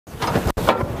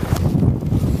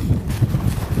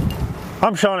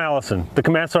I'm Sean Allison, the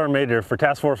Command Sergeant Major for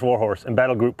Task Force Warhorse and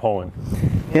Battle Group Poland.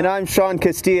 And I'm Sean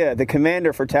Castilla, the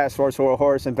Commander for Task Force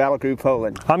Warhorse and Battle Group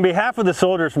Poland. On behalf of the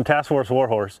soldiers from Task Force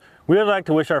Warhorse, we would like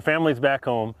to wish our families back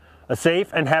home a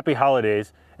safe and happy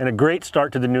holidays and a great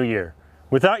start to the new year.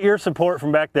 Without your support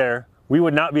from back there, we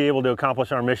would not be able to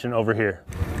accomplish our mission over here.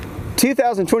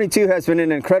 2022 has been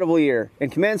an incredible year,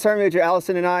 and Command Sergeant Major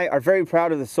Allison and I are very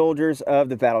proud of the soldiers of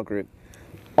the Battle Group.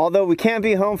 Although we can't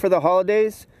be home for the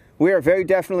holidays, we are very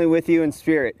definitely with you in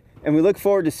spirit, and we look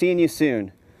forward to seeing you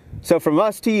soon. So from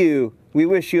us to you, we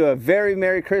wish you a very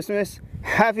Merry Christmas,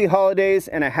 Happy Holidays,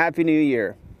 and a Happy New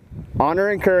Year. Honor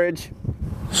and courage.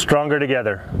 Stronger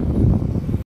together.